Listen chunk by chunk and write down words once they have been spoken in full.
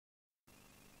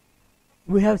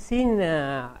We have seen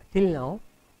till now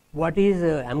what is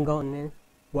M governance,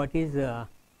 what is the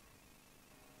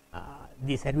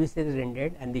services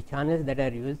rendered and the channels that are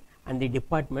used and the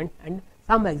department, and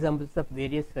some examples of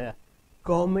various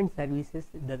government services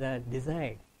that are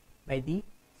designed by the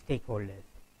stakeholders.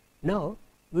 Now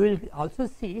we will also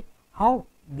see how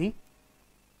the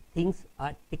things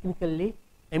are technically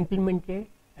implemented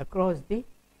across the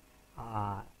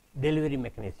delivery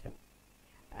mechanism.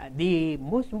 The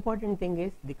most important thing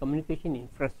is the communication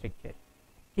infrastructure.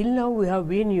 Till now we have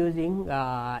been using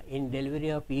in delivery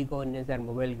of e-governance or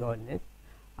mobile governance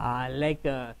like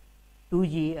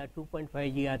 2G or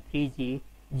 2.5G or 3G,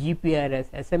 GPRS,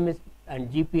 SMS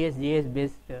and GPS, JS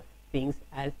based things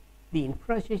as the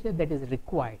infrastructure that is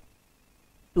required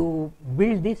to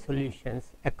build the solutions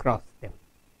across them.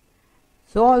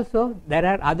 So also there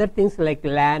are other things like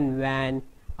LAN, WAN,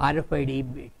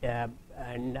 RFID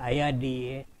and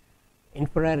IRDA,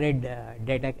 infrared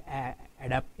data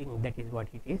adapting, that is what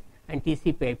it is, and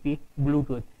TCP/IP,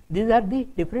 Bluetooth. These are the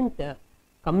different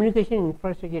communication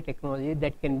infrastructure technology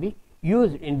that can be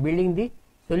used in building the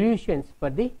solutions for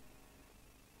the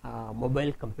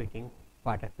mobile computing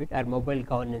part of it or mobile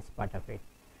governance part of it.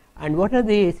 And what are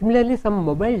the similarly some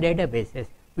mobile databases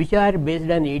which are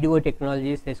based on ADO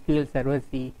technologies, SQL Server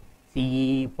C,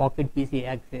 CE, Pocket PC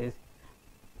Access,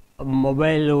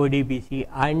 mobile ODBC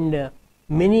and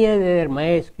many other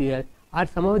MySQL are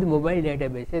some of the mobile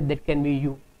databases that can be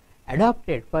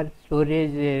adopted for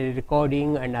storage,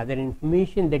 recording and other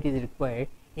information that is required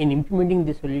in implementing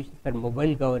the solutions for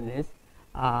mobile governance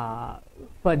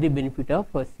for the benefit of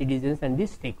citizens and the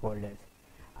stakeholders.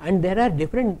 And there are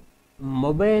different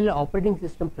mobile operating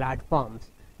system platforms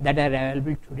that are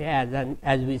available today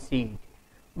as we see it.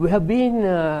 We have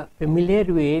been familiar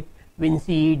with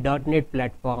WinCE, .NET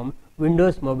platform,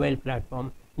 Windows mobile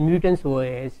platform, Newton's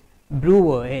OS,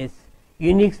 Brew OS,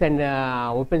 Unix and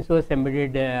open source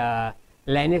embedded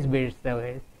Linux based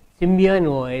OS, Symbian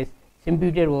OS,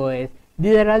 Computer OS.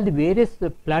 These are all the various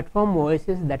platform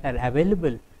OSs that are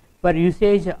available for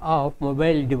usage of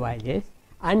mobile devices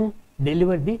and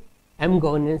deliver the M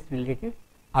governance related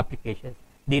applications.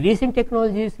 The recent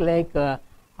technologies like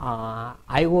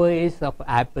iOS of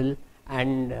Apple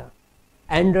and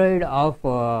Android of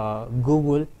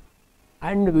Google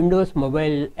and Windows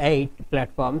Mobile 8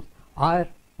 platforms are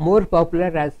more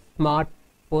popular as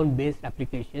smartphone based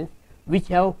applications which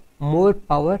have more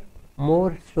power,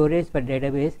 more storage for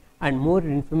database and more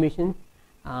information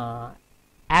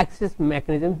access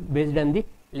mechanisms based on the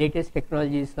latest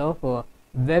technologies of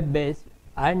web based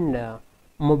and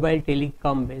mobile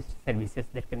telecom based services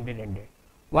that can be rendered.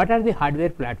 What are the hardware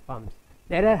platforms?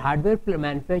 There are hardware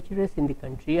manufacturers in the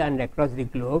country and across the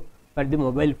globe for the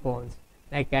mobile phones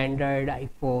like Android,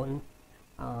 iPhone,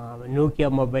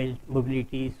 Nokia mobile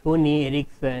mobility, Sony,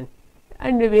 Ericsson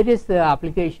and various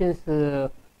applications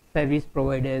service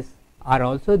providers are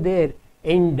also there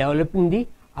in developing the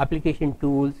application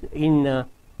tools in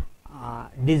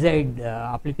desired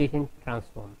application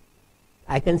transform.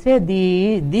 I can say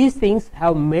these things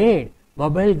have made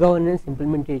mobile governance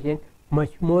implementation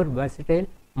much more versatile,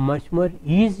 much more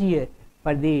easier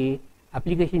for the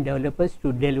application developers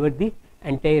to deliver the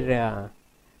entire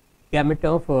gamut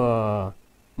of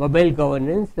mobile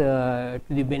governance to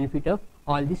the benefit of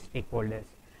all the stakeholders.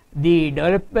 The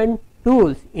development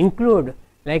tools include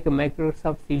like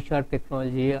Microsoft C#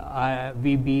 technology,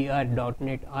 VB or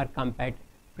 .NET or Compat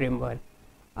framework,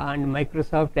 and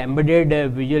Microsoft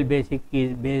embedded Visual Basic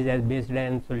is based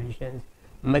on solutions.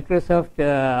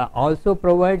 Microsoft also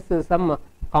provides some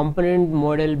component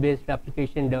model based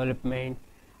application development,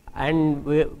 and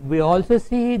we also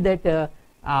see that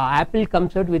Apple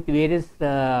comes out with various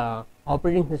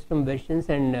operating system versions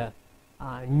and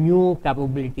new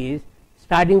capabilities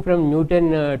starting from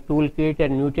Newton toolkit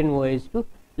and Newton OS to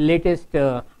latest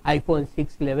iPhone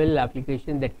 6 level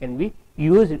application that can be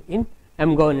used in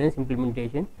M governance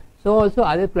implementation. So also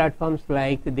other platforms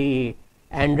like the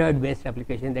Android based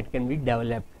application that can be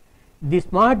developed. The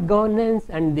smart governance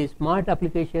and the smart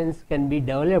applications can be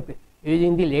developed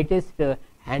using the latest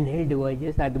handheld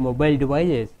devices or the mobile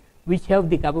devices which have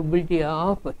the capability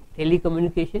of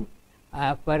telecommunication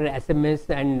for SMS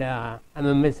and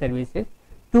MMS services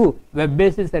to web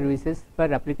based services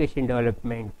for application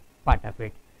development part of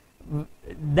it.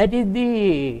 That is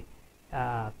the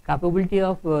capability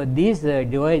of these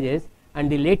devices, and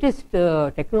the latest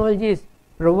technologies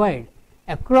provide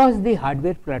across the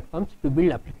hardware platforms to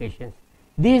build applications.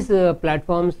 These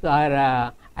platforms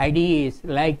are IDEs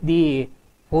like the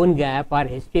PhoneGap or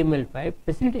HTML5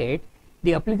 facilitate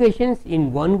the applications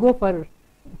in one go for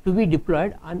to be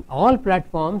deployed on all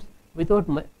platforms without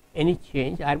any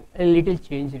change or a little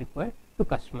change required to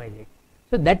customize it.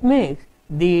 So that makes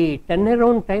the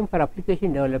turnaround time for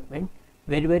application development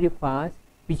very fast,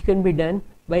 which can be done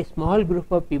by small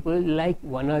group of people like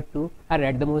 1 or 2 or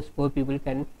at the most 4 people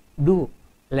can do,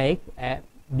 like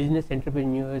business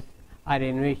entrepreneurs or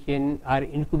innovation or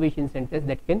incubation centers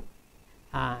that can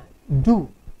do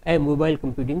a mobile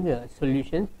computing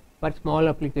solutions for small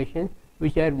applications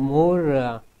which are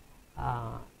more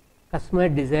customer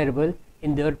desirable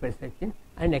in their perception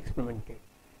and experimented.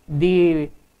 The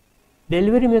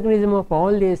delivery mechanism of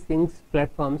all these things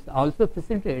platforms also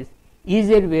facilitates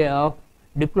easier way of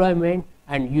deployment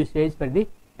and usage for the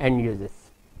end users.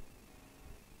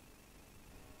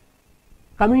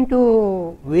 Coming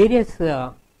to various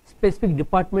specific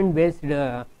department based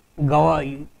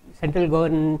central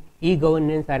governance,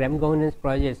 e-governance or m-governance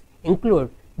projects include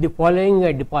the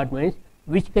following departments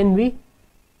which can be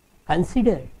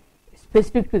considered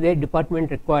specific to their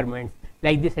department requirements,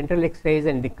 like the central excise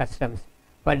and the customs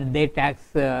for their tax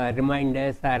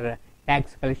reminders or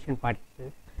tax collection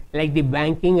practices, like the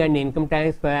banking and income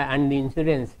tax and the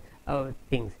insurance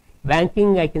things.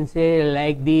 Banking, I can say,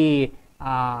 like the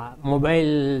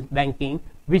mobile banking,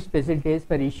 which facilitates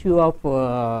for issue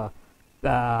of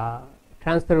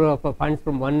transfer of funds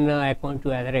from one account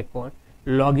to other account,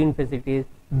 login facilities,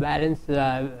 balance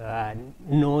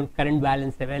known, current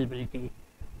balance availability,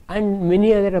 and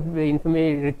many other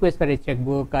information, request for a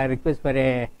checkbook or request for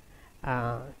a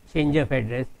change of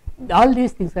address. All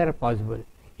these things are possible.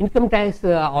 Income tax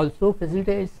also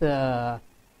facilitates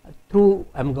through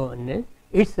m-governance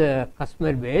its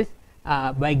customer base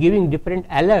by giving different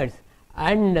alerts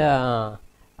and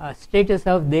status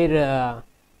of their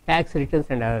tax returns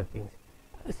and other things.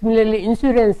 Similarly,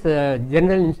 insurance,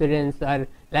 general insurance or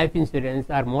life insurance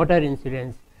or motor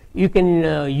insurance, you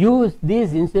can use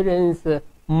these insurance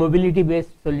mobility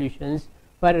based solutions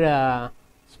for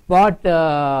spot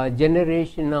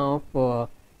generation of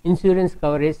insurance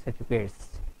coverage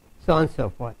certificates, so on and so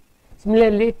forth.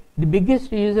 Similarly, the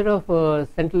biggest user of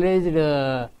centralized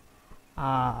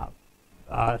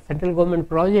central government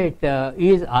project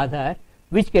is Aadhaar,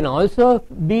 which can also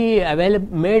be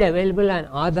made available on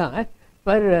Aadhaar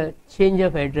for change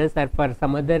of address or for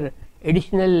some other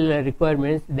additional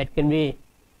requirements that can be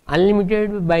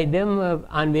unlimited by them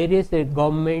on various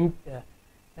government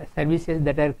services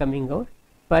that are coming out.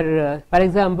 For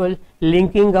example,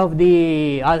 linking of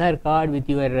the Aadhaar card with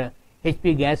your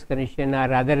HP gas connection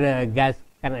or other gas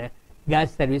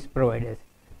service providers.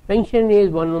 Pension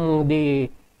is one of the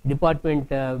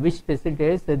department which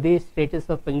facilitates the status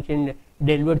of pension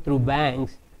delivered through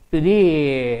banks to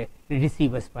the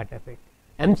receivers part of it.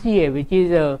 MCA, which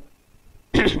is a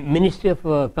Ministry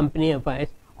of Company Affairs,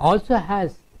 also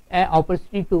has an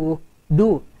opportunity to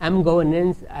do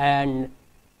m-governance and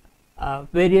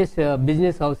various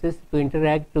business houses to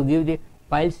interact, to give the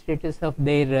file status of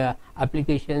their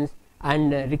applications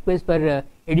and request for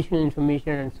additional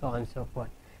information and so on and so forth.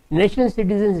 National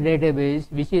Citizens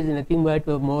Database, which is nothing but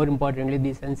more importantly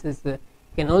the census,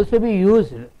 can also be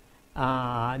used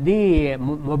the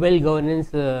mobile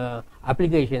governance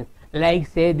applications, like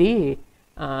say the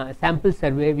sample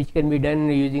survey which can be done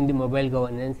using the mobile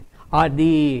governance, or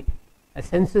the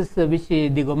census which the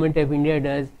government of India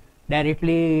does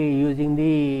directly using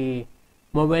the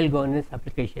mobile governance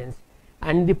applications.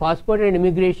 And the passport and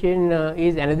immigration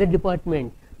is another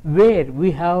department where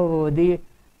we have the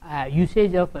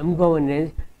usage of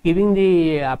m-governance, giving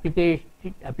the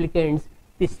applicants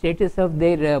the status of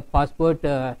their passport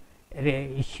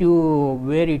issue,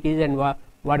 where it is and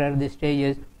what are the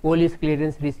stages, police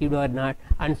clearance received or not,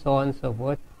 and so on and so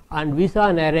forth. And visa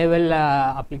and arrival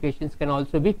applications can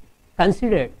also be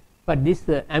considered for this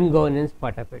m-governance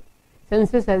part of it.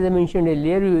 Census, as I mentioned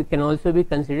earlier, can also be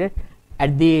considered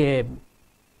at the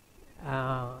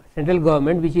central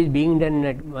government, which is being done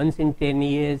at once in 10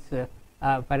 years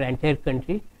for entire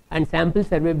country, and sample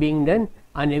survey being done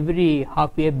on every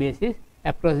half year basis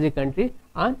across the country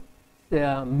on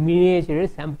miniature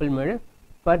sample model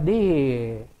for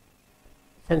the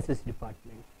census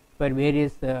department for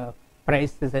various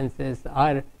price census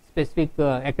or specific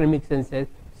economic census,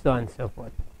 so on and so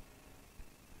forth.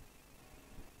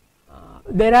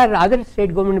 There are other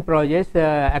state government projects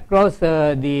across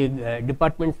the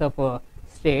departments of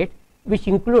state, which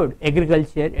include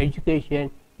agriculture, education,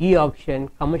 e-auction,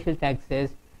 commercial taxes,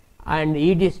 and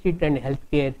e-district and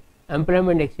healthcare,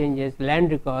 employment exchanges,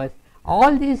 land records.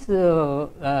 All these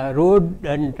road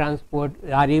and transport,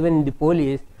 or even the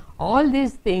police, all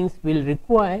these things will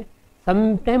require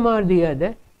sometime or the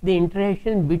other the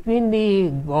interaction between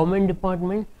the government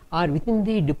department or within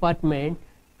the department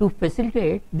to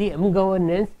facilitate the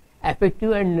m-governance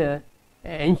effective and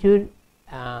ensure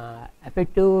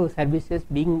effective services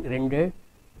being rendered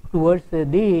towards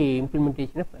the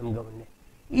implementation of M-governance.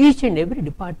 Each and every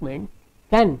department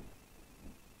can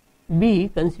be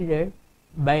considered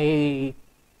by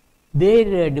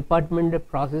their department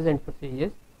process and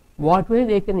procedures, what way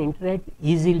they can interact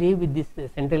easily with this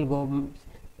central government,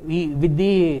 with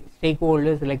the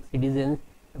stakeholders like citizens,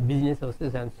 business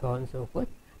houses and so on and so forth,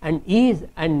 and ease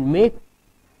and make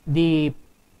the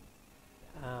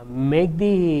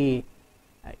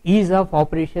ease of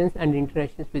operations and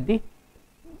interactions with the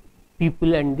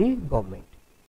people and the government.